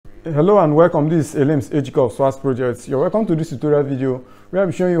Hello and welcome. This is Elim's HK of SWAS Projects. You're welcome to this tutorial video where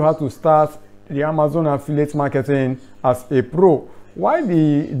I'm showing you how to start the Amazon affiliate marketing as a pro. Why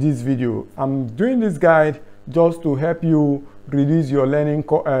this video? I'm doing this guide just to help you reduce your learning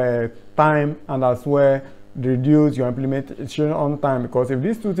time and as well reduce your implementation on time, because if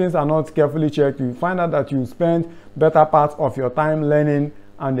these two things are not carefully checked, you find out that you spend better part of your time learning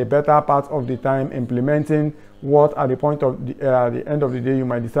and the better part of the time implementing what at the point of the end of the day you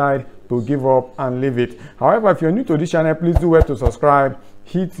might decide to give up and leave it. However, if you're new to this channel, please do well to subscribe,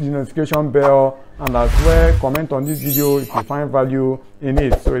 hit the notification bell, and as well comment on this video if you find value in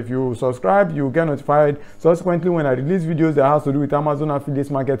it. So if you subscribe, you get notified subsequently when I release videos that has to do with Amazon affiliate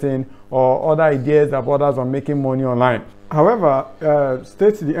marketing or other ideas that borders on making money online. However,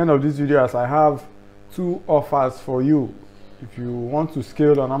 stay to the end of this video as I have two offers for you. If you want to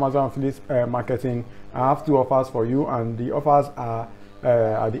scale on Amazon affiliate marketing, I have two offers for you, and the offers are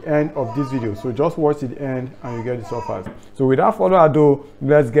at the end of this video. So just watch to the end and you get these offers. So without further ado,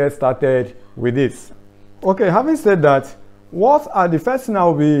 let's get started with this. Okay, having said that, what are the first thing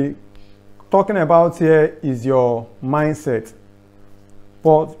I'll be talking about here is your mindset.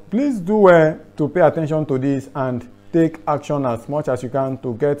 But please do well to pay attention to this and take action as much as you can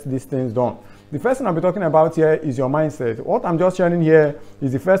to get these things done. The first thing I'll be talking about here is your mindset. What I'm just sharing here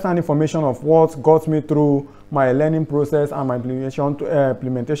is the first-hand information of what got me through my learning process and my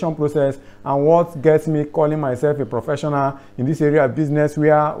implementation process, and what gets me calling myself a professional in this area of business,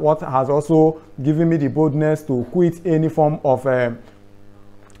 where what has also given me the boldness to quit any form of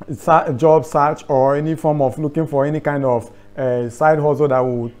job search or any form of looking for any kind of side hustle that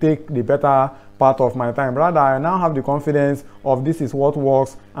will take the better part of my time. Rather, I now have the confidence of this is what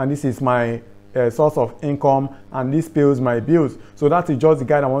works and this is my source of income and this pays my bills. So that is just the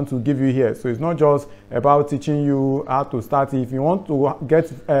guide I want to give you here. So it's not just about teaching you how to start it. If you want to get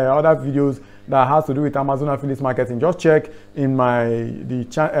other videos that has to do with Amazon affiliate marketing, just check in my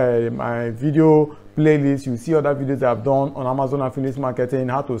video playlist. You see other videos I've done on Amazon affiliate marketing,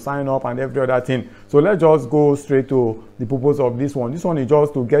 how to sign up and every other thing. So let's just go straight to the purpose of this one. This one is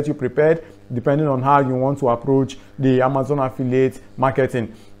just to get you prepared depending on how you want to approach the Amazon affiliate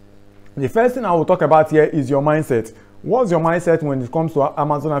marketing. The first thing I will talk about here is your mindset. What's your mindset when it comes to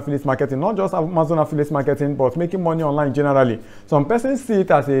Amazon affiliate marketing? Not just Amazon affiliate marketing, but making money online generally. Some persons see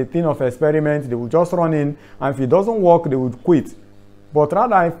it as a thing of experiment. They will just run in, and if it doesn't work, they would quit. But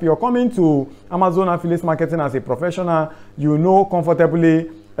rather, if you're coming to Amazon affiliate marketing as a professional, you know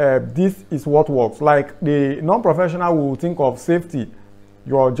comfortably this is what works. Like the non-professional will think of safety.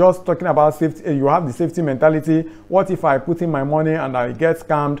 You're just talking about safety. You have the safety mentality. What if I put in my money and I get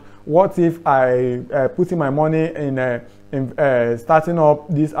scammed? What if I put in my money in starting up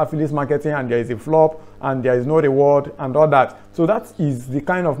this affiliate marketing and there is a flop and there is no reward and all that? So that is the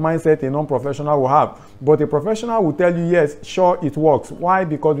kind of mindset a non-professional will have. But a professional will tell you, yes, sure, it works. Why?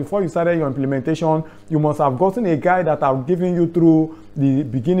 Because before you started your implementation, you must have gotten a guide that I've given you through the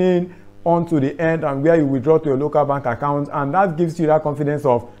beginning on to the end, and where you withdraw to your local bank account, and that gives you that confidence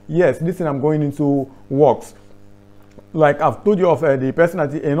of, yes, this thing I'm going into works. Like I've told you of the person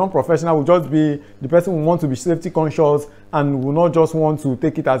that a non-professional will just be the person who wants to be safety conscious and will not just want to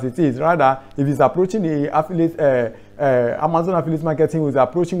take it as it is. Rather, if he's approaching the affiliate Amazon affiliate marketing, is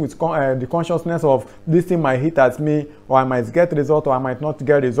approaching with the consciousness of this thing might hit at me, or I might get result, or I might not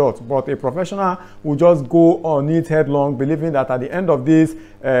get results. But a professional will just go on it headlong, believing that at the end of this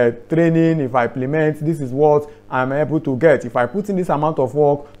training, if I implement, this is what I'm able to get. If I put in this amount of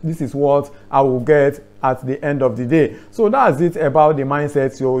work, this is what I will get at the end of the day. So that's it about the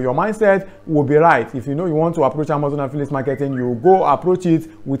mindset. So your mindset will be right. If you know you want to approach Amazon affiliate marketing, you go approach it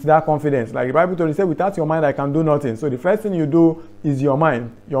with that confidence. Like the Bible told you, say, without your mind I can do nothing. So the first thing you do is your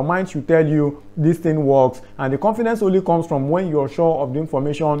mind. Your mind should tell you this thing works, and the confidence only comes from when you're sure of the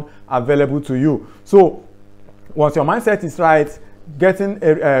information available to you. So once your mindset is right, getting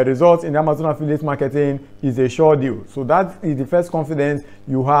a result in Amazon affiliate marketing is a sure deal. So that is the first confidence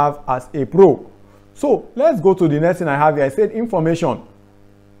you have as a pro. So let's go to the next thing I have here. I said information.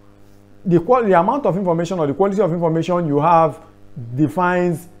 The amount of information or the quality of information you have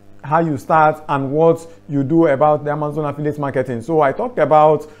defines how you start and what you do about the Amazon affiliate marketing. So I talked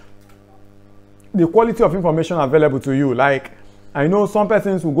about the quality of information available to you. Like, I know some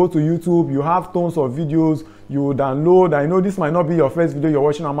persons will go to YouTube, you have tons of videos, you download. I know this might not be your first video you're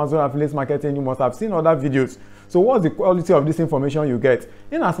watching Amazon affiliate marketing, you must have seen other videos. So what's the quality of this information you get?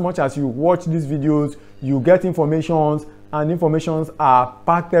 In as much as you watch these videos, you get informations, and informations are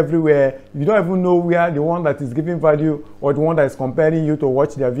packed everywhere. You don't even know where the one that is giving value or the one that is comparing you to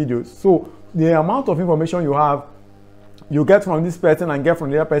watch their videos. So the amount of information you have you get from this person and get from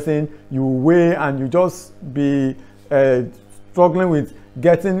the other person, you weigh and you just be struggling with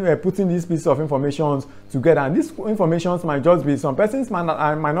getting putting these pieces of information together. And these information might just be, some persons might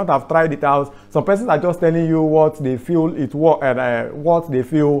not have tried it out. Some persons are just telling you what they feel it work what they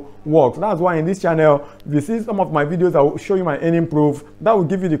feel works. That's why in this channel, if you see some of my videos, I will show you my earning proof. That will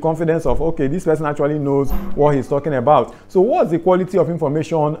give you the confidence of, okay, this person actually knows what he's talking about. So what's the quality of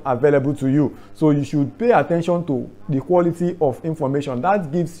information available to you? So you should pay attention to the quality of information.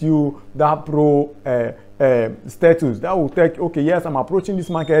 That gives you that pro status. That will take, okay, yes, I'm approaching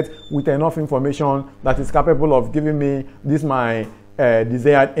this market with enough information that is capable of giving me this my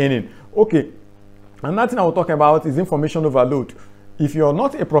desired earning. Okay, another thing I will talk about is information overload. If you're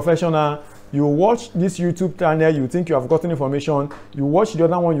not a professional, you watch this YouTube channel, you think you have gotten information, you watch the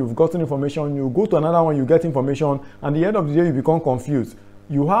other one, you've gotten information, you go to another one, you get information, and at the end of the day, you become confused.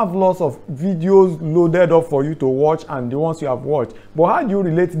 You have lots of videos loaded up for you to watch and the ones you have watched. But how do you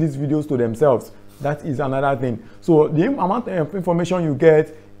relate these videos to themselves? That is another thing. So the amount of information you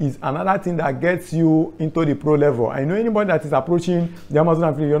get is another thing that gets you into the pro level. I know anybody that is approaching the Amazon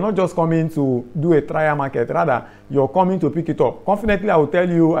affiliate, you're not just coming to do a trial market, rather you're coming to pick it up. Confidently, I will tell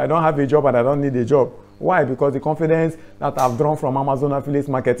you, I don't have a job and I don't need a job. Why? Because the confidence that I've drawn from Amazon affiliate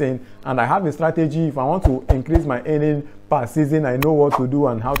marketing, and I have a strategy. If I want to increase my earning per season, I know what to do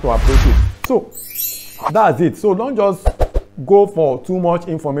and how to approach it. So that's it. So don't just go for too much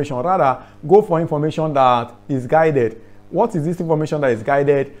information, rather go for information that is guided. What is this information that is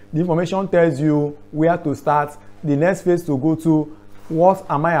guided? The information tells you where to start, the next phase to go to, what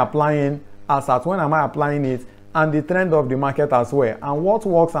am I applying, as at when am I applying it, and the trend of the market as well, and what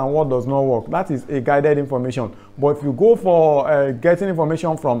works and what does not work. That is a guided information. But if you go for getting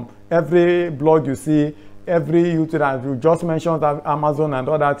information from every blog you see, every YouTube, as you just mentioned, Amazon and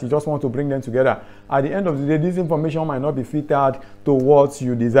all that, you just want to bring them together, at the end of the day, this information might not be fitted to what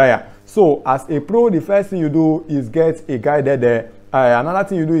you desire. So as a pro, the first thing you do is get a guided another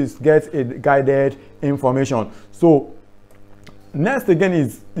thing you do is get a guided information. So next again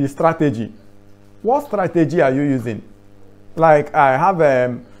is the strategy. What strategy are you using? Like I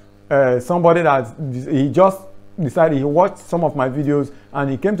have somebody that he just decided, he watched some of my videos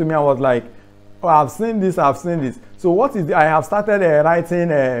and he came to me and was like, oh, I've seen this. So what is I have started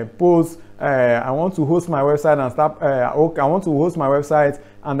writing posts. I want to host my website and start. Okay, I want to host my website,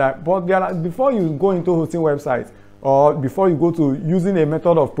 and but before you go into hosting websites, or before you go to using a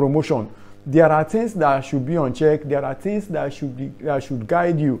method of promotion, there are things that should be on check. There are things that should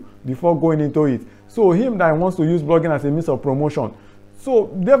guide you before going into it. So him that wants to use blogging as a means of promotion, so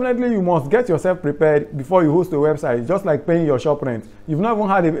definitely you must get yourself prepared before you host a website. Just like paying your shop rent. You've not even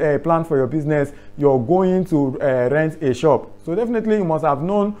had a plan for your business, you're going to rent a shop. So definitely you must have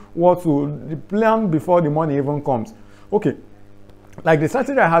known what to plan before the money even comes. Okay, like the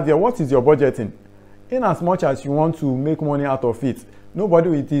strategy I have here, what is your budgeting? In as much as you want to make money out of it,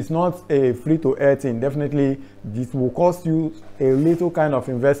 it is not a free to air thing. Definitely this will cost you a little kind of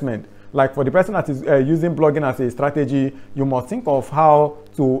investment. Like for the person that is using blogging as a strategy, you must think of how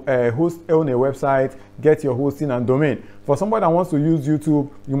to own a website, get your hosting and domain. For somebody that wants to use YouTube,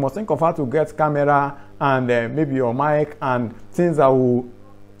 you must think of how to get camera and maybe your mic and things that will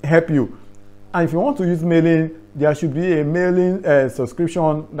help you. And if you want to use mailing, there should be a mailing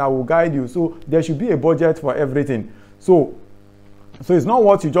subscription that will guide you. So there should be a budget for everything. So it's not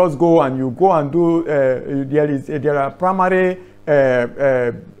what you just go and do. There are primary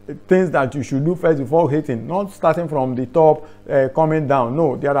things that you should do first before hitting, not starting from the top, coming down.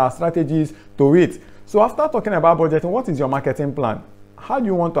 No, there are strategies to it. So after talking about budgeting, what is your marketing plan? How do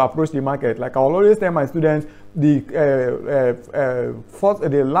you want to approach the market? Like I will always tell my students, the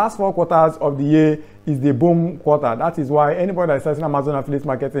last 4 quarters of the year is the boom quarter. That is why anybody that is starting Amazon affiliate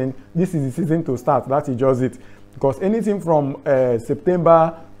marketing, this is the season to start. That is just it. Because anything from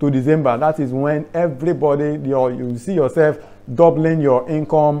September to December, that is when everybody, you see yourself doubling your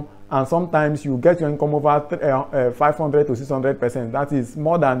income, and sometimes you get your income over 500 to 600%. That is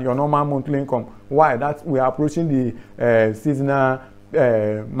more than your normal monthly income. Why? That we are approaching the seasonal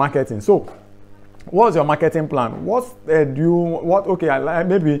marketing. So what's your marketing plan? Maybe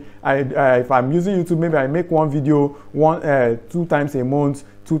if I'm using YouTube, maybe I make one video 2 times a month.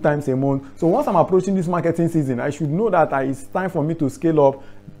 So once I'm approaching this marketing season, I should know that it's time for me to scale up,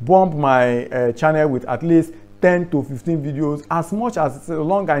 bump my channel with at least 10 to 15 videos, as much as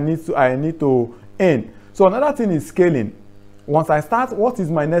long I need to earn. So another thing is scaling. Once I start, what is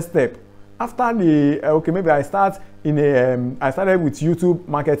my next step? After maybe I started with YouTube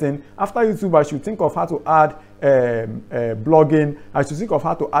marketing. After YouTube, I should think of how to add blogging. I should think of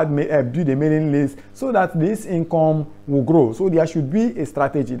how to build a mailing list so that this income will grow. So there should be a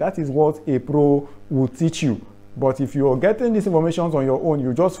strategy. That is what a pro will teach you. But if you're getting these information on your own,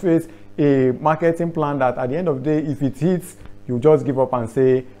 you just face a marketing plan that at the end of the day, if it hits, you just give up and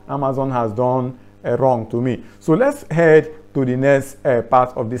say, Amazon has done wrong to me. So let's head to the next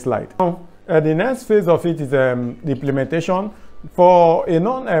part of this slide. Now, the next phase of it is the implementation. For a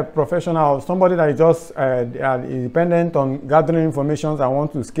non-professional, somebody that is just dependent on gathering information and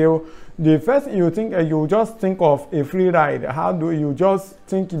want to scale, the first thing you think, you just think of a free ride. How do you just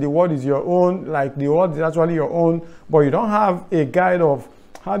think the world is your own, like the world is actually your own, but you don't have a guide of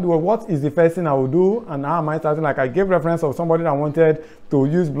what is the first thing I will do and how am I starting? Like I gave reference of somebody that wanted to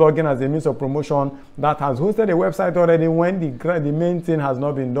use blogging as a means of promotion that has hosted a website already when the main thing has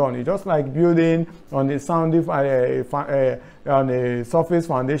not been done. It's just like building on a on a surface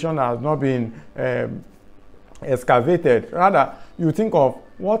foundation that has not been excavated. Rather, you think of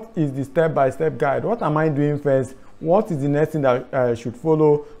what is the step-by-step guide? What am I doing first? What is the next thing that I should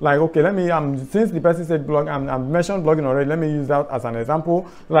follow? Like, okay, let me, since the person said blog, I've mentioned blogging already, let me use that as an example.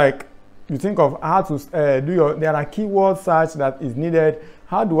 Like, you think of how to there are keyword search that is needed.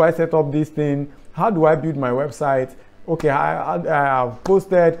 How do I set up this thing? How do I build my website? Okay, I have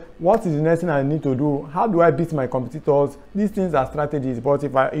posted. What is the next thing I need to do? How do I beat my competitors? These things are strategies, but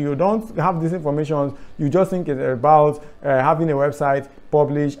if you don't have this information, you just think it's about having a website,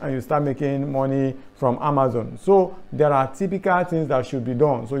 publish, and you start making money from Amazon. So there are typical things that should be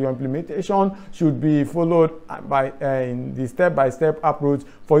done. So your implementation should be followed by in the step-by-step approach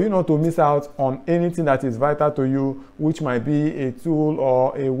for you not to miss out on anything that is vital to you, which might be a tool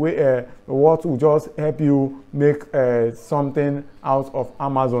or a way what will just help you make something out of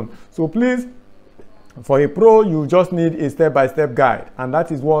Amazon. So please, for a pro, you just need a step-by-step guide, and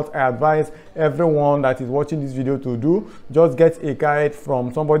that is what I advise everyone that is watching this video to do. Just get a guide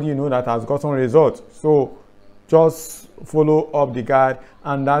from somebody you know that has gotten results. So just follow up the guide,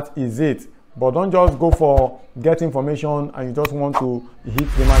 and that is it. But don't just go for get information and you just want to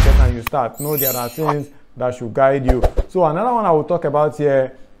hit the market and you start. No, there are things that should guide you. So another one I will talk about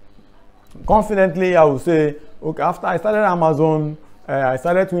here, confidently I will say, okay, after I started Amazon, I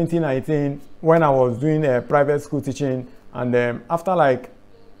started 2019 when I was doing private school teaching, and after like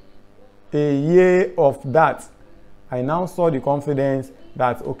a year of that, I now saw the confidence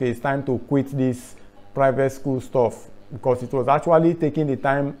that okay, it's time to quit this private school stuff, because it was actually taking the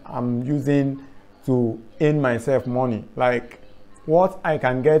time I'm using to earn myself money. Like what I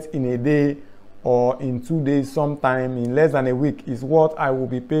can get in a day or in 2 days, sometime in less than a week, is what I will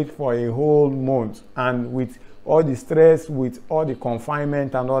be paid for a whole month, and with all the stress, with all the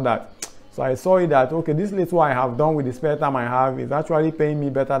confinement and all that. So I saw it that okay, this little I have done with the spare time I have is actually paying me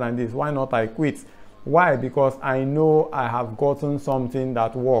better than this. Why not I quit? Why? Because I know I have gotten something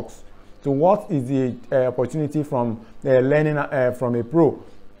that works. So what is the opportunity from learning from a pro?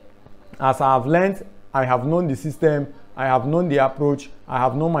 As I have learned, I have known the system, I have known the approach, I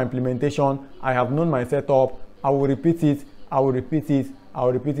have known my implementation, I have known my setup. I will repeat it, I will repeat it, I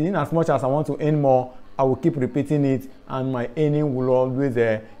will repeat it. In as much as I want to earn more, I will keep repeating it, and my earning will always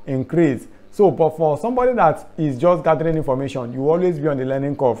increase. So, but for somebody that is just gathering information, you will always be on the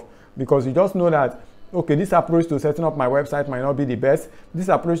learning curve, because you just know that okay, this approach to setting up my website might not be the best. This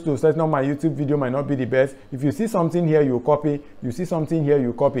approach to setting up my YouTube video might not be the best. If you see something here, you copy. You see something here,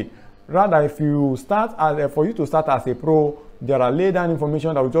 you copy. Rather, if you start for you to start as a pro, there are laid down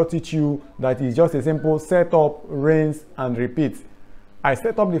information that will just teach you that is just a simple setup, rinse, and repeat. I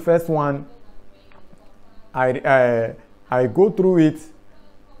set up the first one. I go through it.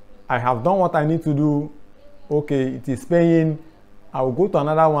 I have done what I need to do. Okay, it is paying. I will go to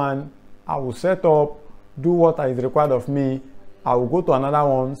another one. I will set up, do what is required of me. I will go to another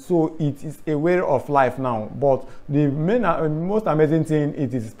one. So it is a way of life now. But the most amazing thing,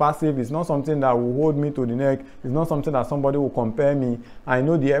 it is passive. It's not something that will hold me to the neck. It's not something that somebody will compare me. I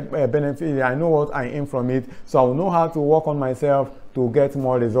know the benefit. I know what I aim from it. So I will know how to work on myself to get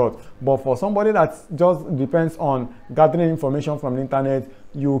more results. But for somebody that just depends on gathering information from the internet,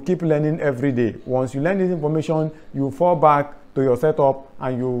 you keep learning every day. Once you learn this information, you fall back to your setup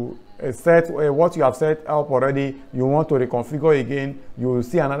and you set what you have set up already. You want to reconfigure again. You will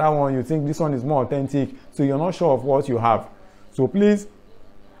see another one. You think this one is more authentic, so you're not sure of what you have. So please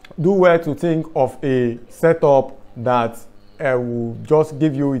do well to think of a setup that will just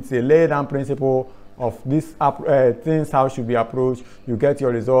give you, it's a laid down principle of these things, how should be approached, you get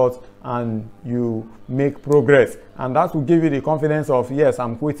your results and you make progress, and that will give you the confidence of, yes,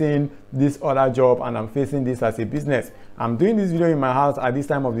 I'm quitting this other job and I'm facing this as a business. I'm doing this video in my house at this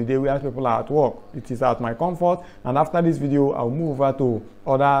time of the day where people are at work. It is at my comfort, and after this video I'll move over to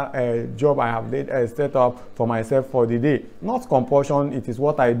other job I have set up for myself for the day. Not compulsion, it is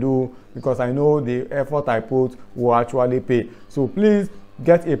what I do because I know the effort I put will actually pay. So please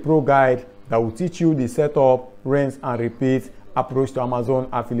get a pro guide that will teach you the setup, rinse and repeat approach to Amazon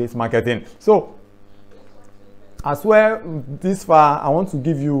affiliate marketing. So as well, this far I want to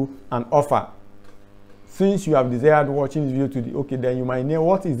give you an offer. Since you have desired watching this video to the okay, then you might know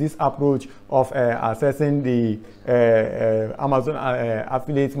what is this approach of assessing the Amazon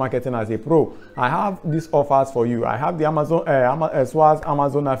affiliate marketing as a pro. I have these offers for you. I have the SWAS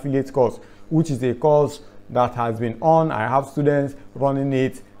Amazon affiliate course, which is a course that has been on. I have students running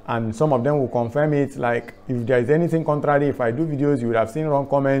it, and some of them will confirm it. Like, if there is anything contrary, if I do videos, you would have seen wrong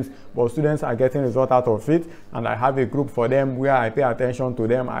comments, but students are getting result out of it, and I have a group for them where I pay attention to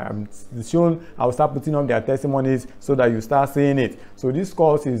them. I am soon I'll start putting up their testimonies so that you start seeing it. So this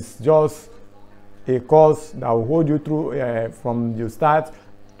course is just a course that will hold you through from the start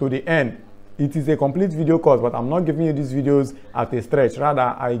to the end. It is a complete video course, but I'm not giving you these videos at a stretch. Rather,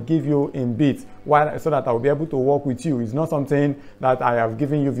 I give you in bits so that I will be able to work with you. It's not something that I have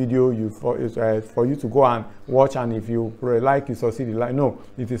given you video for you to go and watch, and if you like, you succeed. Like, no,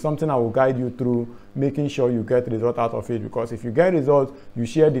 it is something I will guide you through, making sure you get result out of it. Because if you get results, you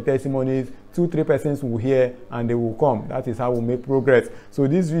share the testimonies, 2-3 persons will hear and they will come. That is how we make progress. So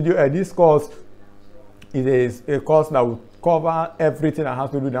this video, this course is a course that will cover everything that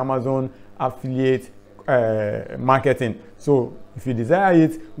has to do with Amazon affiliate marketing. So if you desire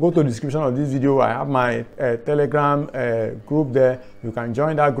it, go to the description of this video. I have my Telegram group there. You can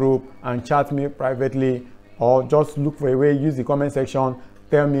join that group and chat me privately, or just look for a way, use the comment section,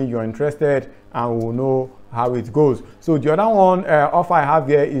 tell me you're interested, and we'll know how it goes. So the other one offer I have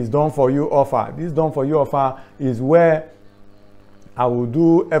here is done for you offer. This done for you offer is where I will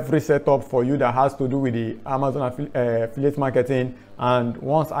do every setup for you that has to do with the Amazon affiliate marketing, and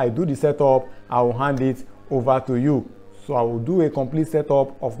once I do the setup, I will hand it over to you. So I will do a complete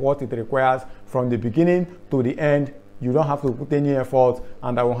setup of what it requires from the beginning to the end. You don't have to put any effort,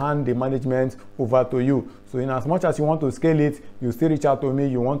 and I will hand the management over to you. So in as much as you want to scale it, you still reach out to me.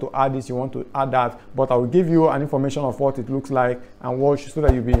 You want to add this, you want to add that, but I will give you an information of what it looks like and watch, so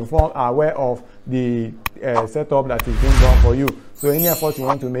that you'll be informed, aware of the setup that is being done for you. So any effort you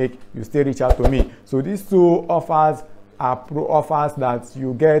want to make, you still reach out to me. So these two offers are pro offers that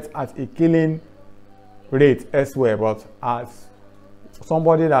you get at a killing rate elsewhere, but as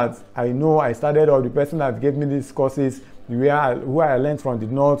somebody that I know, I started, or the person that gave me these courses, who I learned from,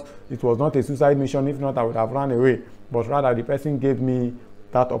 did not, it was not a suicide mission. If not, I would have run away, but rather the person gave me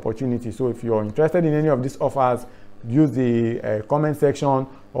that opportunity. So if you're interested in any of these offers, use the comment section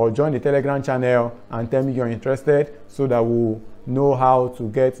or join the Telegram channel and tell me you're interested, so that we'll know how to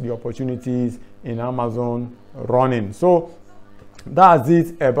get the opportunities in Amazon running. So that's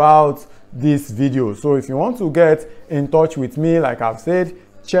it about this video. So if you want to get in touch with me, like I've said,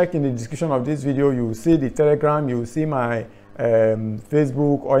 check in the description of this video. You will see the Telegram, you will see my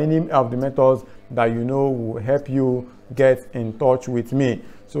Facebook, or any of the methods that you know will help you get in touch with me.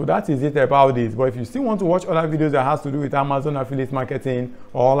 So that is it about this. But if you still want to watch other videos that has to do with Amazon affiliate marketing,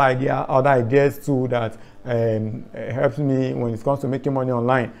 or other ideas too that helps me when it comes to making money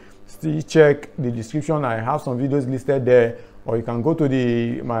online, still check the description. I have some videos listed there, or you can go to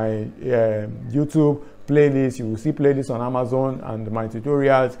my YouTube playlist. You will see playlists on Amazon and my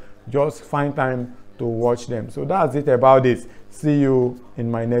tutorials. Just find time to watch them. So that's it about this. See you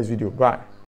in my next video. Bye.